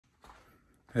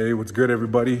Hey, what's good,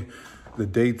 everybody? The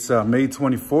date's May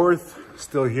 24th.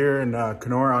 Still here in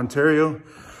Kenora, Ontario.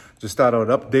 Just thought I would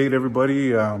update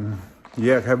everybody.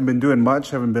 Yeah, haven't been doing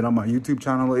much. Haven't been on my YouTube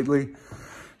channel lately.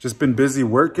 Just been busy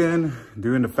working,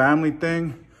 doing the family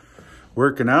thing,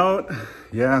 working out.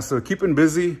 Yeah, so keeping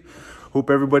busy. Hope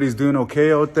everybody's doing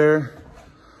okay out there.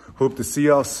 Hope to see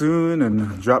y'all soon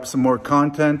and drop some more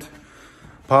content.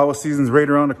 Powwow season's right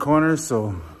around the corner,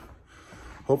 so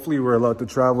hopefully we're allowed to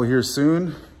travel here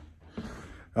soon.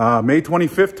 May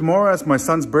 25th tomorrow, that's my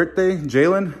son's birthday,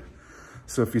 Jalen.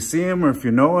 So if you see him or if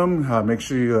you know him, make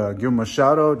sure you give him a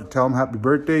shout out, tell him happy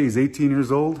birthday. He's 18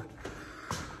 years old.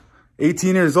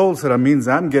 18 years old, so that means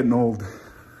I'm getting old.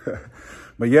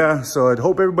 But yeah, so I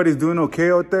hope everybody's doing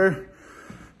okay out there.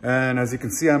 And as you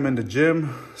can see, I'm in the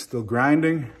gym, still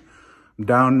grinding. I'm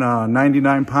down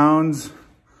 99 pounds.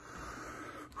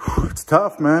 It's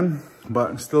tough, man, but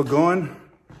I'm still going.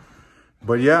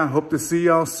 But yeah, hope to see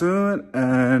y'all soon,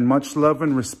 and much love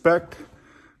and respect.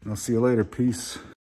 And I'll see you later. Peace.